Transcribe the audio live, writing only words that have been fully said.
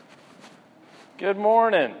Good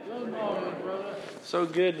morning. Good morning, brother. So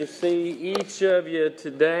good to see each of you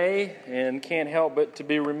today, and can't help but to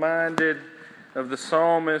be reminded of the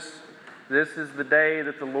psalmist. This is the day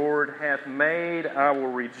that the Lord hath made. I will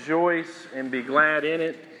rejoice and be glad in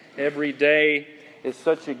it. Every day is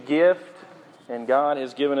such a gift, and God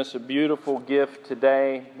has given us a beautiful gift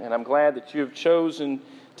today. And I'm glad that you have chosen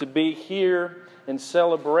to be here in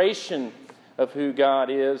celebration of who God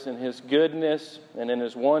is and His goodness and in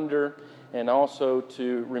His wonder, and also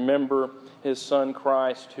to remember His Son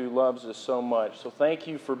Christ who loves us so much. So thank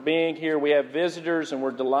you for being here. We have visitors and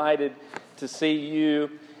we're delighted to see you,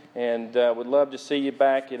 and would love to see you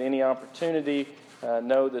back at any opportunity.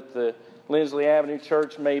 Know that the Lindsley Avenue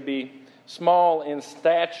Church may be small in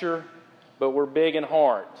stature, but we're big in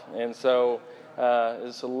heart. And so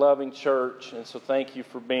it's a loving church, and so thank you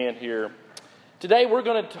for being here. Today we're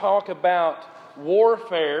going to talk about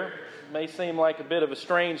warfare. May seem like a bit of a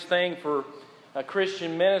strange thing for a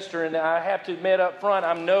Christian minister, and I have to admit up front,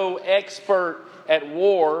 I'm no expert at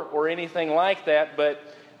war or anything like that, but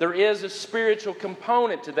there is a spiritual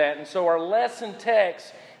component to that. And so our lesson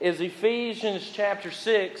text is Ephesians chapter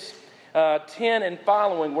 6, 10 and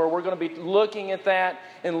following, where we're going to be looking at that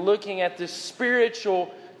and looking at this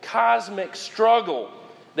spiritual cosmic struggle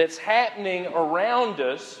that's happening around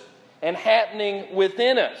us and happening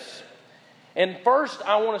within us. And first,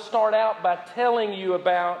 I want to start out by telling you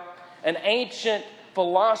about an ancient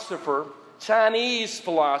philosopher, Chinese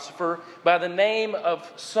philosopher, by the name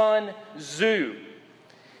of Sun Tzu.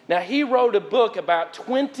 Now, he wrote a book about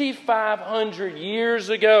 2,500 years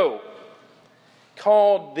ago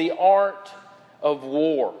called The Art of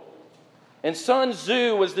War. And Sun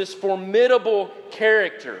Tzu was this formidable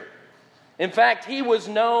character. In fact, he was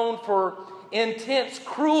known for intense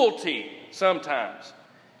cruelty sometimes.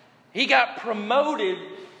 He got promoted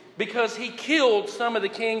because he killed some of the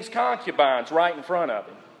king's concubines right in front of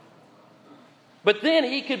him. But then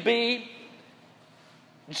he could be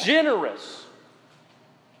generous,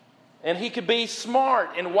 and he could be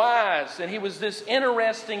smart and wise, and he was this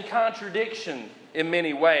interesting contradiction in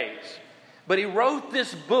many ways. But he wrote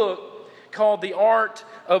this book called The Art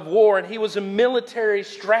of War, and he was a military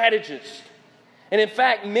strategist. And in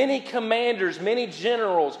fact, many commanders, many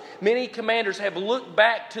generals, many commanders have looked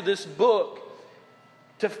back to this book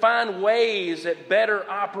to find ways at better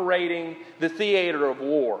operating the theater of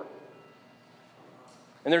war.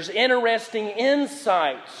 And there's interesting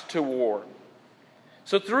insights to war.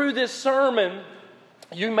 So through this sermon,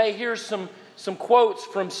 you may hear some quotes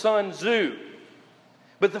from Sun Tzu.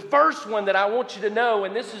 But the first one that I want you to know,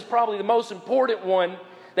 and this is probably the most important one,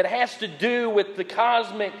 that has to do with the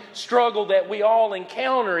cosmic struggle that we all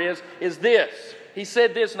encounter is this. He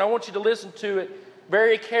said this, and I want you to listen to it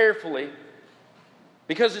very carefully,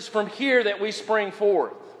 because it's from here that we spring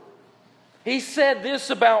forth. He said this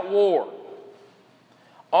about war: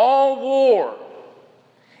 all war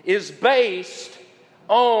is based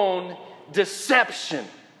on deception.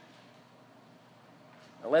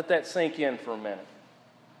 Now let that sink in for a minute.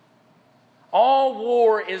 All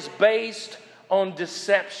war is based on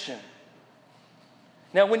deception.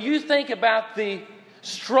 Now, when you think about the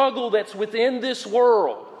struggle that's within this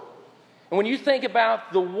world, and when you think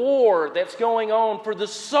about the war that's going on for the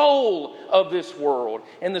soul of this world,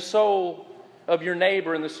 and the soul of your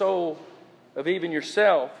neighbor, and the soul of even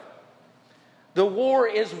yourself, the war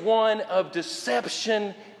is one of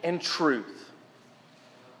deception and truth.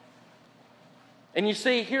 And you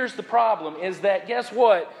see, here's the problem, is that, guess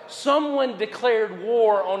what? Someone declared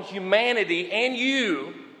war on humanity and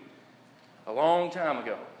you a long time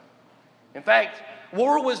ago. In fact,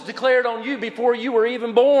 war was declared on you before you were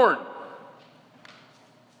even born.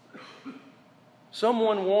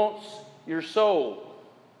 Someone wants your soul.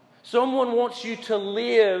 Someone wants you to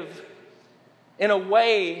live in a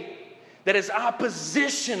way that is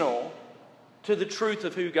oppositional to the truth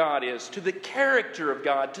of who God is, to the character of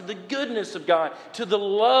God, to the goodness of God, to the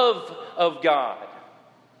love of God.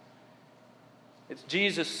 It's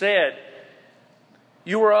Jesus said,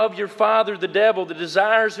 "You are of your father the devil, the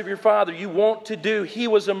desires of your father you want to do. He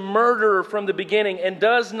was a murderer from the beginning and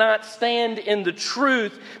does not stand in the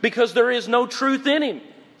truth because there is no truth in him.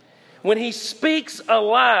 When he speaks a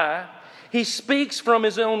lie, he speaks from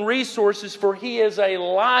his own resources, for he is a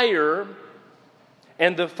liar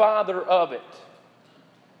and the father of it."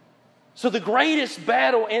 So the greatest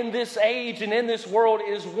battle in this age and in this world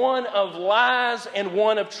is one of lies and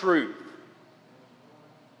one of truth.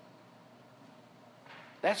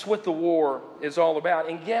 That's what the war is all about.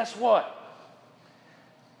 And guess what?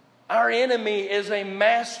 Our enemy is a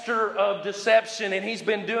master of deception, and he's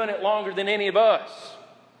been doing it longer than any of us.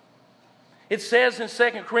 It says in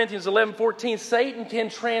 2 Corinthians 11:14, Satan can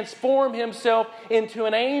transform himself into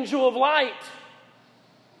an angel of light.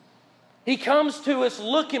 He comes to us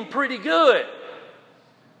looking pretty good.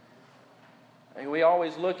 And we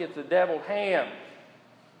always look at the deviled ham.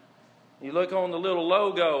 You look on the little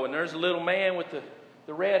logo, and there's a little man with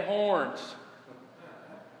the red horns.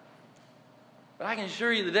 But I can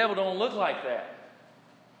assure you the devil don't look like that.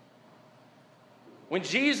 When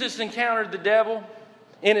Jesus encountered the devil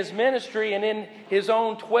in his ministry and in his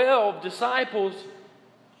own 12 disciples,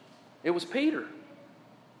 it was Peter.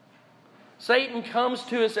 Satan comes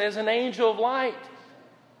to us as an angel of light.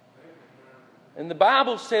 And the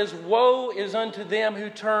Bible says, woe is unto them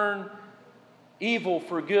who turn evil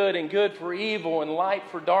for good and good for evil and light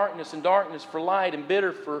for darkness and darkness for light and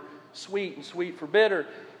bitter for sweet and sweet for bitter.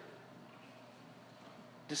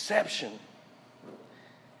 Deception.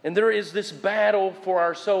 And there is this battle for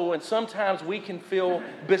our soul, and sometimes we can feel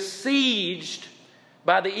besieged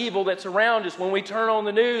by the evil that's around us when we turn on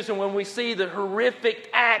the news and when we see the horrific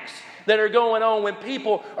acts that are going on, when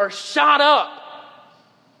people are shot up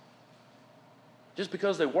just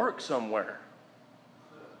because they work somewhere,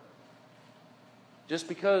 just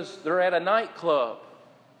because they're at a nightclub,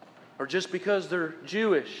 or just because they're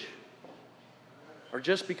Jewish, or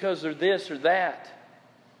just because they're this or that.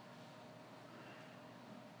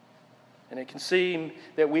 And it can seem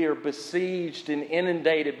that we are besieged and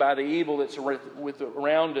inundated by the evil that's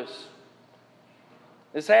around us.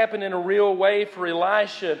 This happened in a real way for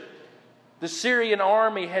Elisha. The Syrian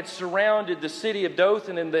army had surrounded the city of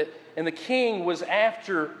Dothan, and the king was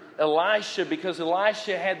after Elisha because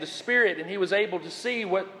Elisha had the Spirit and he was able to see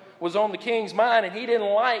what was on the king's mind, and he didn't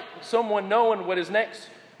like someone knowing what his next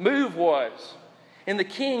move was. And the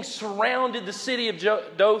king surrounded the city of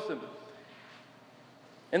Dothan.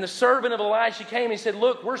 And the servant of Elisha came and he said,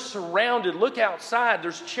 look, we're surrounded. Look outside.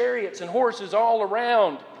 There's chariots and horses all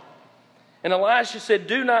around. And Elisha said,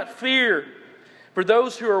 do not fear, for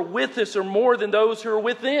those who are with us are more than those who are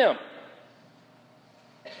with them.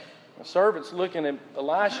 The servant's looking at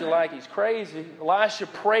Elisha like he's crazy. Elisha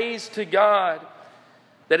prays to God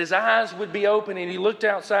that his eyes would be open, and he looked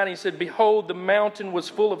outside and he said, behold, the mountain was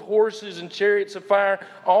full of horses and chariots of fire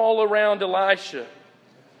all around Elisha.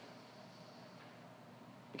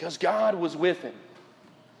 Because God was with him.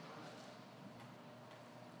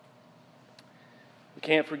 We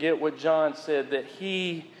can't forget what John said, that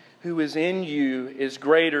he who is in you is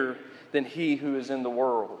greater than he who is in the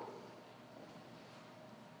world.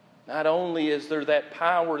 Not only is there that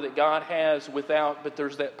power that God has without, but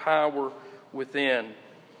there's that power within.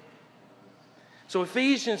 So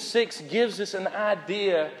Ephesians 6 gives us an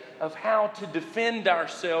idea of how to defend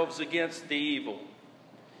ourselves against the evil.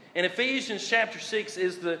 And Ephesians chapter 6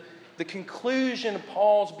 is the conclusion of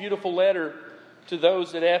Paul's beautiful letter to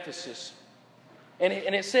those at Ephesus. And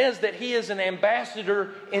it says that he is an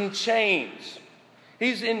ambassador in chains.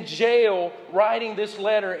 He's in jail writing this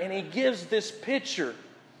letter, and he gives this picture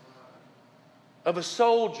of a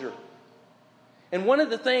soldier. And one of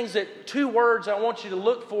the things two words I want you to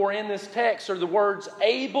look for in this text are the words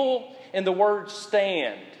able and the word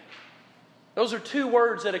stand. Those are two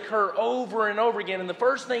words that occur over and over again. And the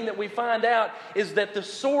first thing that we find out is that the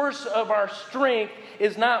source of our strength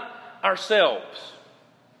is not ourselves.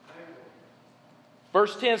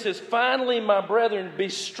 Verse 10 says, finally, my brethren, be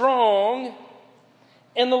strong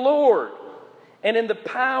in the Lord and in the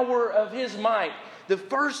power of His might. The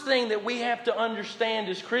first thing that we have to understand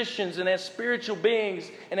as Christians and as spiritual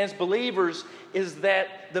beings and as believers is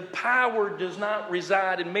that the power does not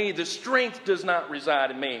reside in me. The strength does not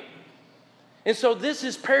reside in me. And so this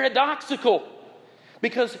is paradoxical,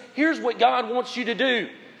 because here's what God wants you to do.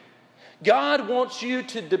 God wants you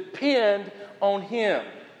to depend on Him.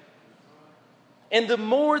 And the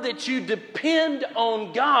more that you depend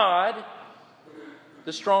on God,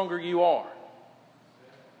 the stronger you are.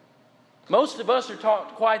 Most of us are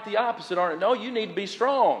taught quite the opposite, aren't it? No, you need to be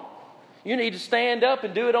strong. You need to stand up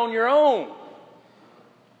and do it on your own.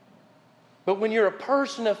 But when you're a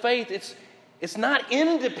person of faith, it's not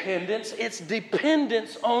independence, it's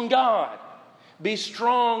dependence on God. Be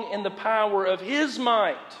strong in the power of His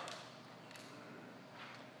might.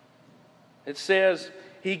 It says,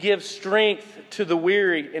 He gives strength to the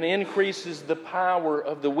weary and increases the power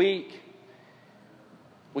of the weak.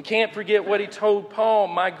 We can't forget what He told Paul,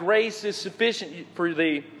 my grace is sufficient for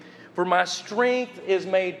thee, for my strength is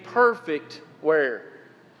made perfect, where?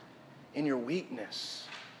 In your weakness.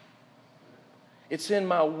 It's in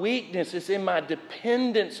my weakness, it's in my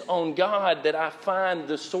dependence on God that I find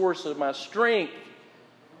the source of my strength.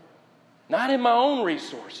 Not in my own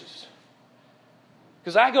resources.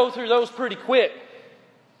 Because I go through those pretty quick.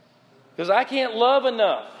 Because I can't love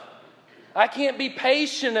enough. I can't be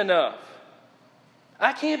patient enough.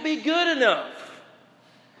 I can't be good enough.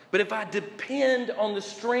 But if I depend on the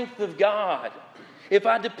strength of God, if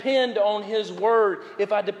I depend on His Word,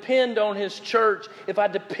 if I depend on His church, if I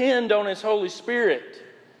depend on His Holy Spirit,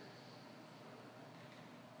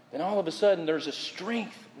 then all of a sudden there's a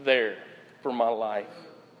strength there for my life.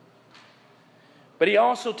 But He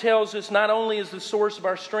also tells us not only is the source of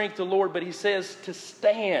our strength the Lord, but He says to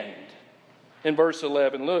stand. In verse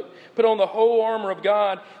 11, look, put on the whole armor of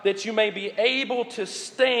God that you may be able to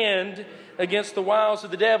stand against the wiles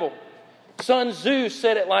of the devil. Sun Tzu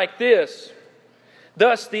said it like this: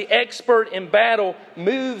 thus the expert in battle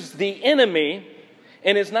moves the enemy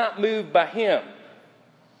and is not moved by him.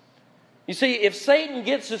 You see, if Satan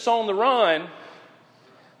gets us on the run,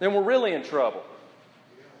 then we're really in trouble.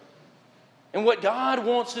 And what God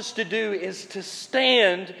wants us to do is to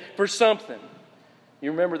stand for something. You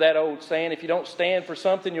remember that old saying, if you don't stand for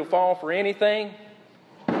something, you'll fall for anything?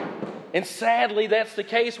 And sadly, that's the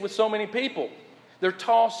case with so many people. They're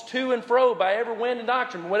tossed to and fro by every wind and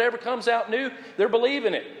doctrine. Whatever comes out new, they're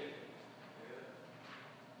believing it.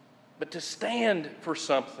 But to stand for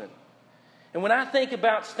something. And when I think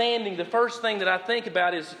about standing, the first thing that I think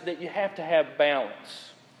about is that you have to have balance,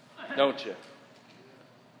 don't you?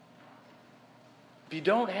 If you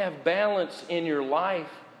don't have balance in your life,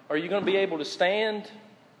 are you going to be able to stand?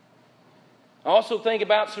 I also think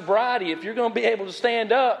about sobriety. If you're going to be able to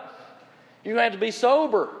stand up, you're going to have to be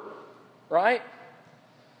sober, right?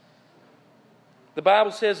 The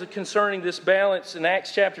Bible says concerning this balance in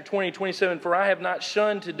Acts chapter 20:27, for I have not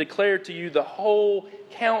shunned to declare to you the whole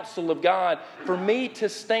counsel of God. For me to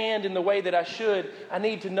stand in the way that I should, I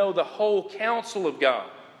need to know the whole counsel of God.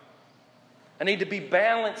 I need to be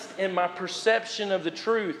balanced in my perception of the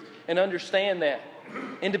truth and understand that.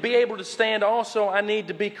 And to be able to stand also, I need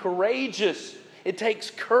to be courageous. It takes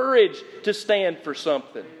courage to stand for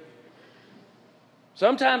something.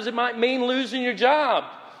 Sometimes it might mean losing your job.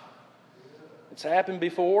 It's happened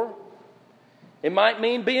before. It might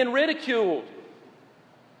mean being ridiculed.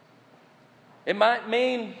 It might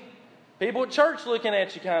mean people at church looking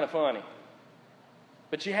at you kind of funny.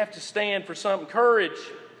 But you have to stand for something. Courage.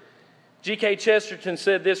 G.K. Chesterton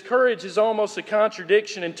said this: courage is almost a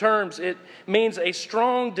contradiction in terms. It means a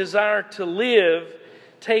strong desire to live,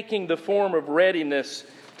 taking the form of readiness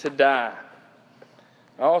to die.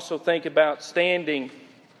 I also think about standing.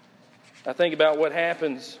 I think about what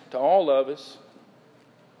happens to all of us.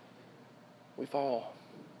 We fall.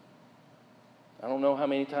 I don't know how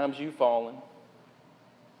many times you've fallen.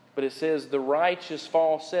 But it says the righteous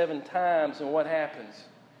fall 7 times, and what happens?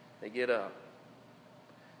 They get up.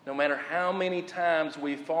 No matter how many times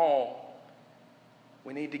we fall,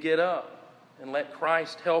 we need to get up and let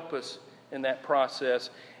Christ help us in that process.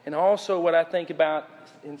 And also what I think about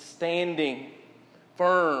in standing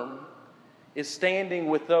firm is standing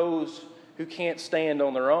with those who can't stand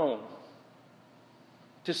on their own.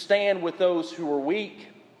 To stand with those who are weak.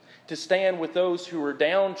 To stand with those who are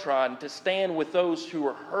downtrodden. To stand with those who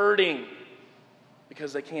are hurting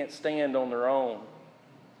because they can't stand on their own.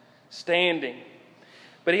 Standing.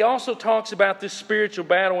 But he also talks about this spiritual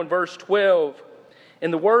battle in verse 12.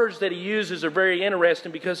 And the words that he uses are very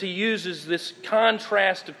interesting because he uses this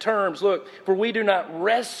contrast of terms. Look, for we do not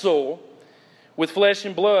wrestle with flesh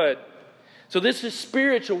and blood. So this is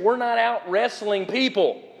spiritual. We're not out wrestling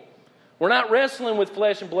people. We're not wrestling with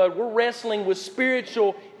flesh and blood. We're wrestling with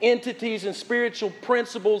spiritual entities and spiritual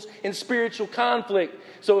principles and spiritual conflict.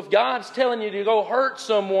 So if God's telling you to go hurt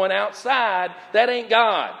someone outside, that ain't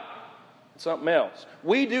God. It's something else.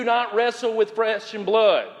 We do not wrestle with flesh and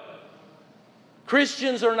blood.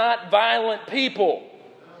 Christians are not violent people.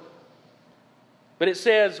 But it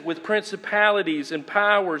says, with principalities and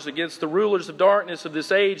powers against the rulers of darkness of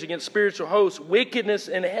this age, against spiritual hosts, wickedness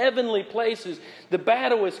in heavenly places. The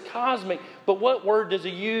battle is cosmic. But what word does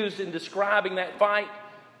he use in describing that fight?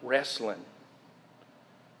 Wrestling.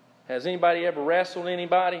 Has anybody ever wrestled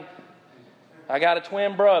anybody? I got a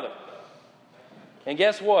twin brother. And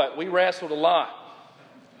guess what? We wrestled a lot.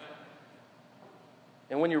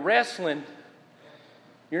 And when you're wrestling,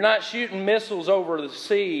 you're not shooting missiles over the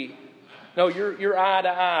sea. No, you're eye to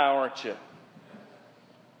eye, aren't you?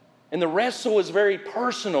 And the wrestle is very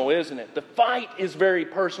personal, isn't it? The fight is very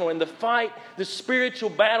personal. And the fight, the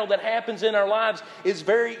spiritual battle that happens in our lives is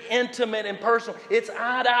very intimate and personal. It's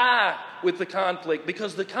eye to eye with the conflict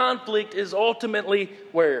because the conflict is ultimately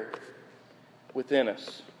where? Within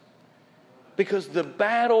us. Because the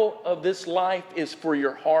battle of this life is for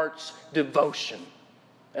your heart's devotion.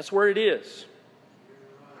 That's where it is.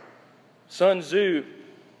 Sun Tzu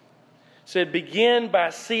said, begin by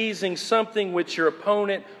seizing something which your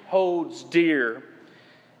opponent holds dear,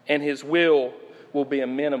 and his will be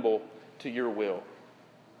amenable to your will.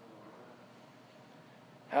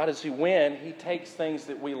 How does he win? He takes things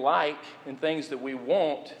that we like and things that we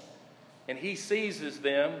want, and he seizes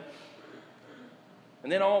them.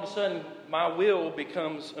 And then all of a sudden, my will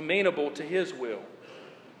becomes amenable to his will.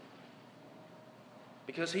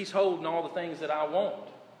 Because he's holding all the things that I want.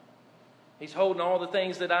 He's holding all the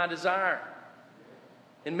things that I desire.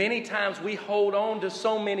 And many times we hold on to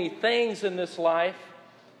so many things in this life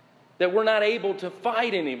that we're not able to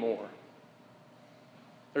fight anymore.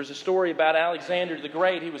 There's a story about Alexander the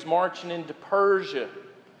Great. He was marching into Persia.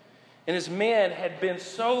 And his men had been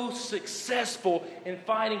so successful in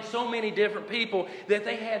fighting so many different people that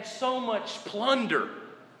they had so much plunder.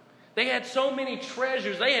 They had so many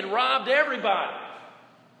treasures. They had robbed everybody.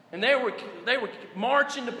 And they were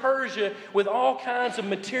marching to Persia with all kinds of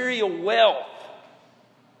material wealth.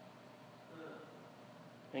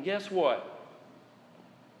 And guess what?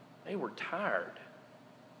 They were tired.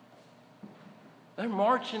 They're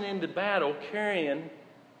marching into battle carrying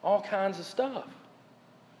all kinds of stuff.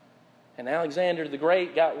 And Alexander the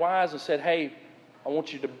Great got wise and said, hey, I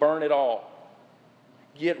want you to burn it all.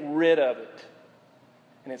 Get rid of it.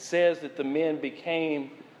 And it says that the men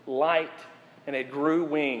became light and it grew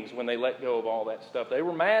wings when they let go of all that stuff. They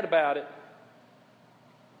were mad about it,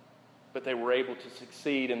 but they were able to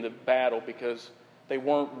succeed in the battle because they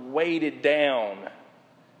weren't weighted down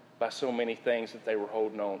by so many things that they were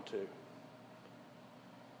holding on to.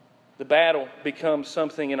 The battle becomes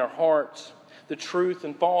something in our hearts. The truth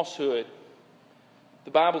and falsehood.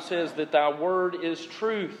 The Bible says that thy word is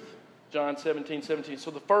truth. John 17:17. So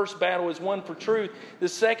the first battle is one for truth. The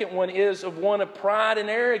second one is one of pride and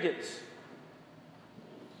arrogance.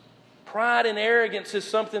 Pride and arrogance is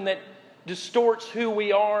something that distorts who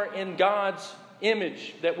we are in God's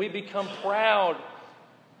image. That we become proud.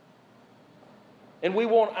 And we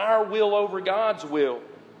want our will over God's will.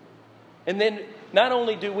 And then not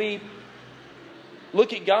only do we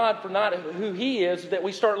look at God for not who He is, that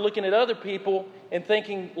we start looking at other people and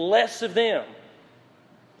thinking less of them.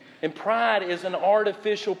 And pride is an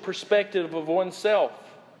artificial perspective of oneself.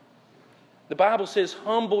 The Bible says,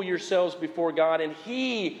 humble yourselves before God and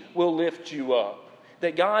He will lift you up.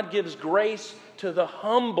 That God gives grace to the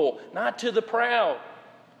humble, not to the proud.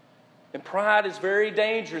 And pride is very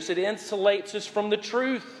dangerous. It insulates us from the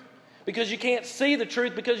truth. Because you can't see the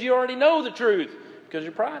truth because you already know the truth. Because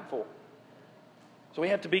you're prideful. So we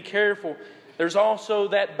have to be careful. There's also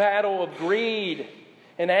that battle of greed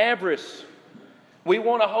and avarice. We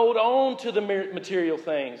want to hold on to the material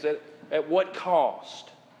things at what cost?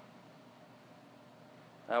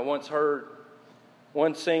 I once heard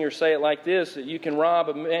one singer say it like this, that you can rob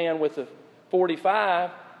a man with a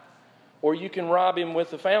 45 or you can rob him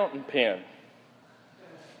with a fountain pen.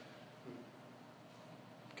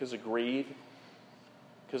 Because of greed,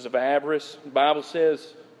 because of avarice. The Bible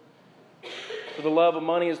says, for the love of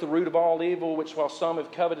money is the root of all evil, which while some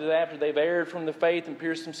have coveted after, they've erred from the faith and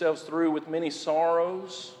pierced themselves through with many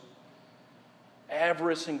sorrows.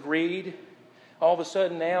 Avarice and greed. All of a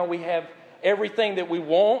sudden now we have everything that we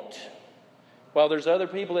want, while there's other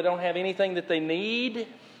people that don't have anything that they need.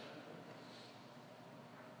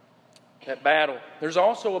 That battle. There's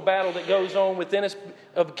also a battle that goes on within us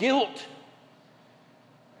of guilt.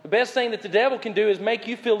 The best thing that the devil can do is make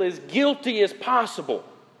you feel as guilty as possible.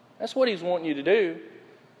 That's what he's wanting you to do.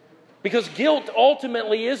 Because guilt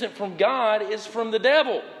ultimately isn't from God, it's from the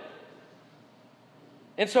devil.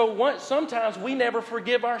 And so sometimes we never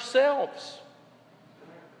forgive ourselves.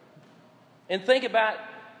 And think about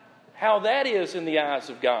how that is in the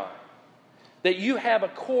eyes of God. That you have a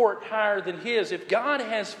court higher than His. If God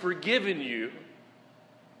has forgiven you,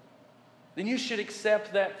 then you should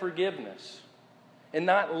accept that forgiveness. And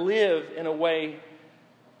not live in a way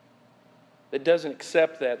that doesn't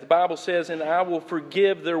accept that. The Bible says, and I will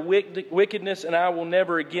forgive their wickedness, and I will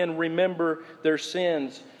never again remember their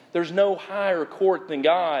sins. There's no higher court than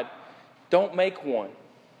God. Don't make one.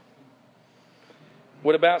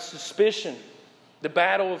 What about suspicion? The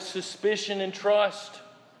battle of suspicion and trust.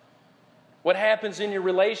 What happens in your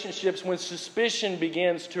relationships when suspicion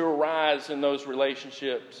begins to arise in those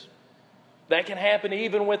relationships? That can happen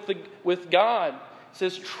even with God. It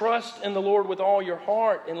says, trust in the Lord with all your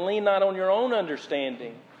heart and lean not on your own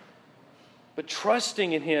understanding, but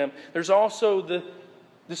trusting in Him. There's also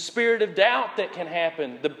the spirit of doubt that can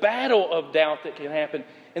happen, the battle of doubt that can happen.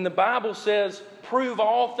 And the Bible says, prove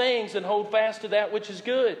all things and hold fast to that which is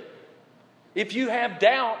good. If you have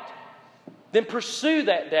doubt, then pursue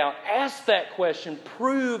that doubt. Ask that question.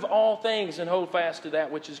 Prove all things and hold fast to that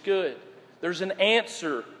which is good. There's an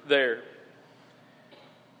answer there.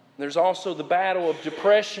 There's also the battle of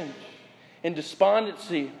depression and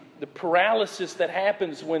despondency, the paralysis that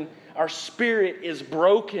happens when our spirit is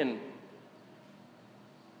broken.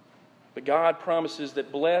 But God promises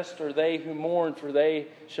that blessed are they who mourn, for they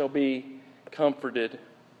shall be comforted.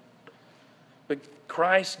 But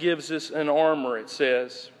Christ gives us an armor, it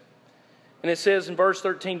says. And it says in verse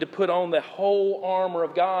 13 to put on the whole armor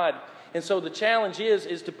of God. And so the challenge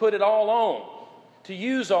is to put it all on, to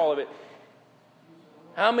use all of it.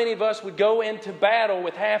 How many of us would go into battle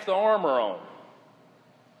with half the armor on?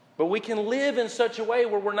 But we can live in such a way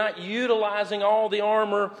where we're not utilizing all the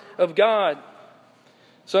armor of God.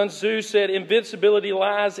 Sun Tzu said, invincibility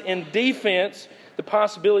lies in defense, the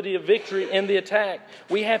possibility of victory in the attack.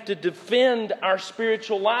 We have to defend our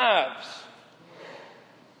spiritual lives.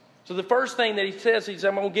 So the first thing that he says is,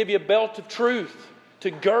 I'm going to give you a belt of truth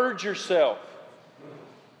to gird yourself.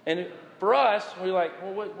 And for us, we're like,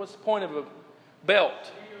 well, what's the point of a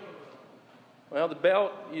belt? Well, the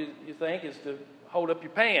belt, you think, is to hold up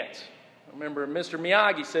your pants. I remember Mr.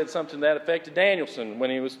 Miyagi said something to that effect to Danielson when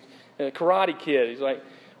he was a Karate Kid. He's like,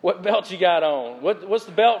 what belt you got on? What's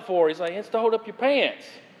the belt for? He's like, it's to hold up your pants.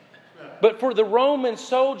 But for the Roman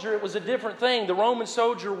soldier, it was a different thing. The Roman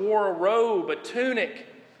soldier wore a robe, a tunic.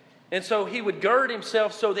 And so he would gird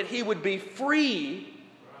himself so that he would be free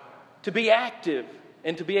to be active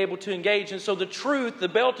and to be able to engage. And so the truth, the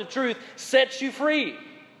belt of truth, sets you free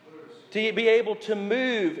to be able to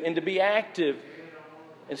move and to be active.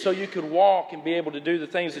 And so you could walk and be able to do the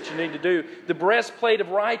things that you need to do. The breastplate of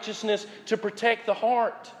righteousness to protect the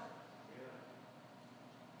heart.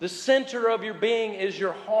 The center of your being is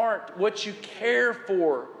your heart, what you care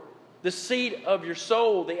for, the seat of your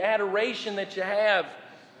soul, the adoration that you have.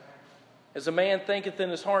 As a man thinketh in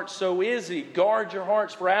his heart, so is he. Guard your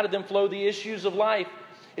hearts, for out of them flow the issues of life.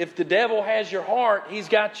 If the devil has your heart, he's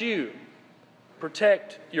got you.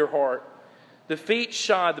 Protect your heart. The feet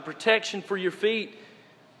shod, the protection for your feet.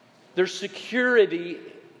 There's security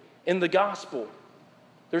in the gospel.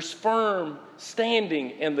 There's firm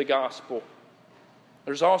standing in the gospel.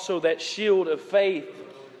 There's also that shield of faith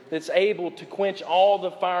that's able to quench all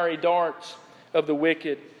the fiery darts of the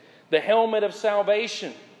wicked. The helmet of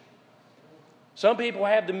salvation. Some people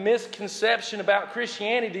have the misconception about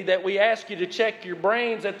Christianity that we ask you to check your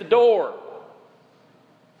brains at the door.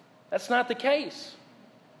 That's not the case.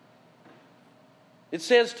 It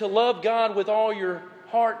says to love God with all your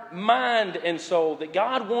heart, mind, and soul. That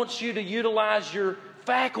God wants you to utilize your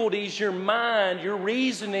faculties, your mind, your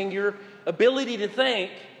reasoning, your ability to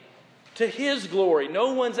think to His glory.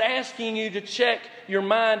 No one's asking you to check your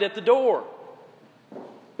mind at the door.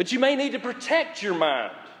 But you may need to protect your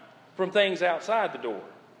mind from things outside the door.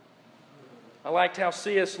 I liked how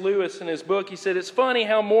C.S. Lewis in his book, he said, it's funny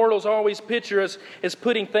how mortals always picture us as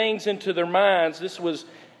putting things into their minds. This was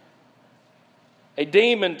a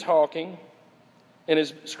demon talking in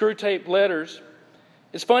his Screwtape Letters.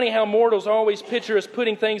 It's funny how mortals always picture us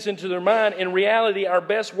putting things into their mind. In reality, our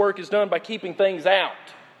best work is done by keeping things out.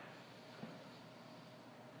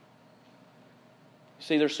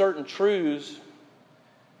 See, there's certain truths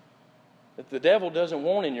that the devil doesn't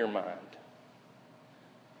want in your mind.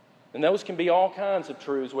 And those can be all kinds of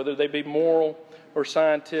truths, whether they be moral or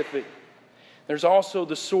scientific. There's also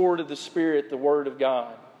the sword of the Spirit, the Word of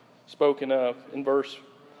God, spoken of in verse.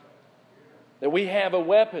 That we have a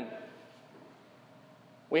weapon.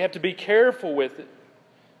 We have to be careful with it.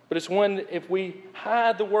 But it's one, if we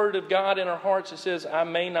hide the Word of God in our hearts, it says, I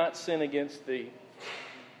may not sin against thee.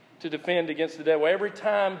 To defend against the devil. Every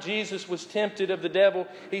time Jesus was tempted of the devil,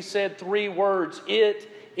 He said 3 words. It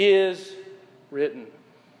is written.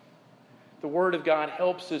 The Word of God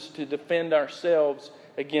helps us to defend ourselves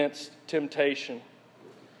against temptation.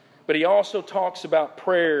 But He also talks about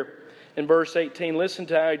prayer in verse 18. Listen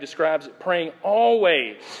to how He describes it. Praying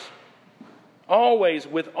always. Always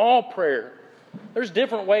with all prayer. There's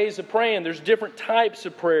different ways of praying. There's different types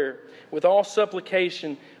of prayer. With all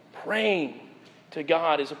supplication, praying to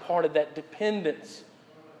God is a part of that dependence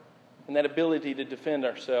and that ability to defend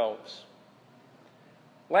ourselves.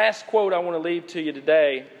 Last quote I want to leave to you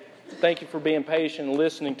today. Thank you for being patient and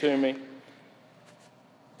listening to me.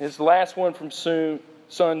 It's the last one from Sun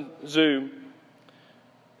Tzu,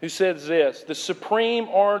 who says this: the supreme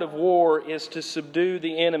art of war is to subdue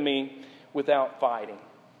the enemy without fighting.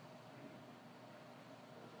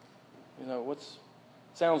 You know,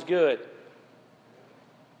 sounds good.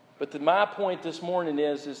 But my point this morning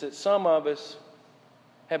is that some of us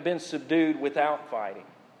have been subdued without fighting.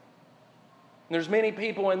 And there's many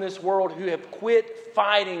people in this world who have quit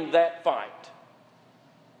fighting that fight.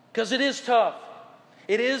 Because it is tough.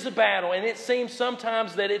 It is a battle, and it seems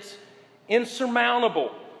sometimes that it's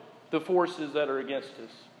insurmountable, the forces that are against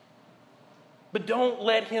us. But don't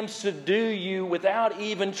let him subdue you without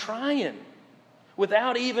even trying,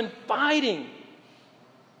 without even fighting.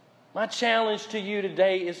 My challenge to you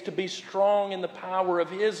today is to be strong in the power of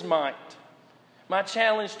his might. My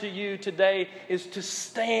challenge to you today is to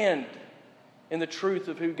stand in the truth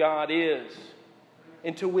of who God is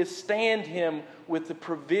and to withstand him with the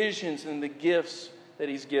provisions and the gifts that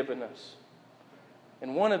he's given us.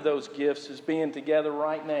 And one of those gifts is being together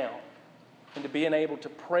right now and to being able to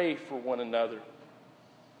pray for one another.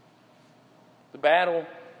 The battle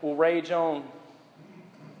will rage on,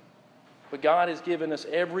 but God has given us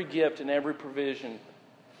every gift and every provision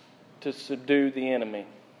to subdue the enemy.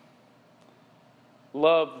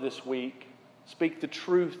 Love this week. Speak the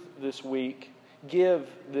truth this week. Give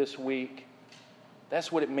this week.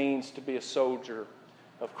 That's what it means to be a soldier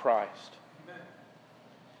of Christ. Amen.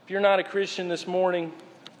 If you're not a Christian this morning,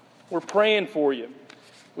 we're praying for you.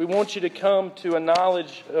 We want you to come to a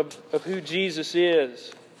knowledge of who Jesus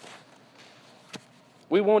is.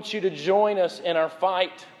 We want you to join us in our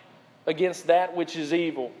fight against that which is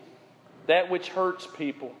evil, that which hurts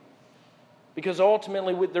people. Because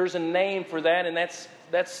ultimately there's a name for that, and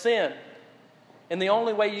that's sin. And the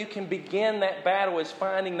only way you can begin that battle is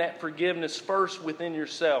finding that forgiveness first within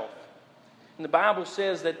yourself. And the Bible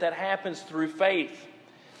says that happens through faith,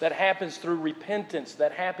 that happens through repentance,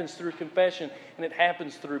 that happens through confession, and it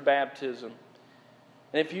happens through baptism.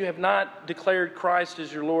 And if you have not declared Christ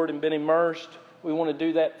as your Lord and been immersed, we want to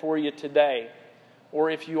do that for you today. Or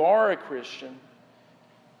if you are a Christian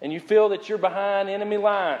and you feel that you're behind enemy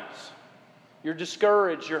lines, you're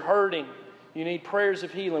discouraged, you're hurting, you need prayers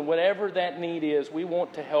of healing, whatever that need is, we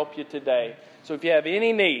want to help you today. So if you have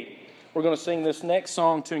any need, we're going to sing this next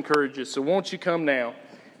song to encourage you. So won't you come now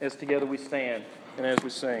as together we stand and as we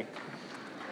sing.